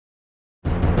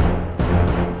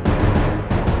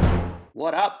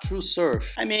What up, True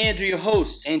Surf? I'm Andrew, your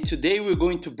host, and today we're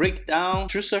going to break down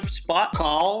True Surf spot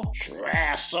called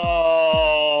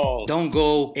Trestles. Don't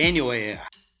go anywhere.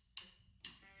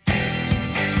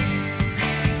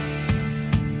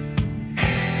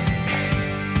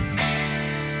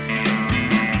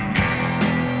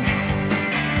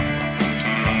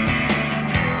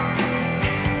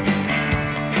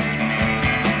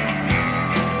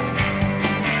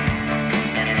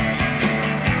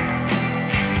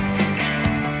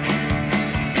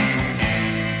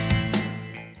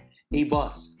 Hey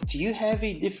boss, do you have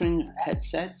a different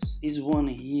headsets? This one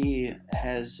here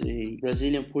has a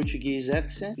Brazilian Portuguese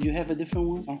accent. Do you have a different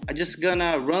one? Oh. I'm just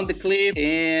gonna run the clip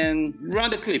and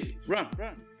run the clip. Run.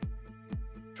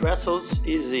 Trestles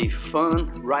is a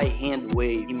fun right-hand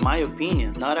wave. In my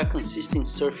opinion, not a consistent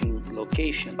surfing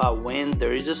location, but when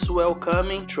there is a swell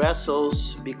coming,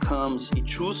 Trestles becomes a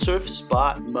true surf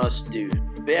spot must do.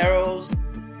 Barrels,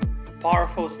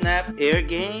 powerful snap, air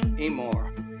game, and more.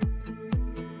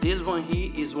 This one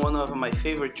here is one of my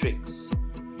favorite tricks.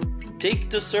 Take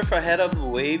the surfer ahead of the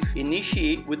wave,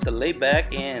 initiate with the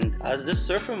layback, and as the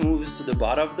surfer moves to the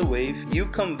bottom of the wave, you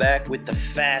come back with the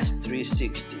fast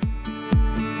 360.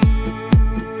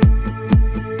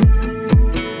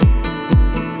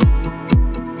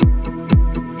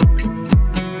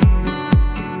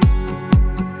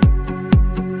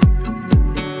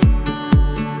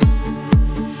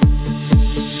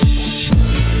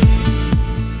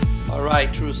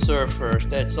 Alright, true surfers,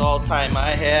 that's all time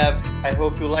I have. I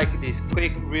hope you like this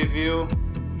quick review.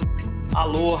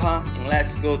 Aloha, and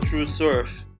let's go true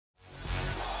surf.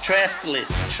 Trestles,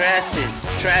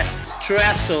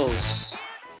 Trestles.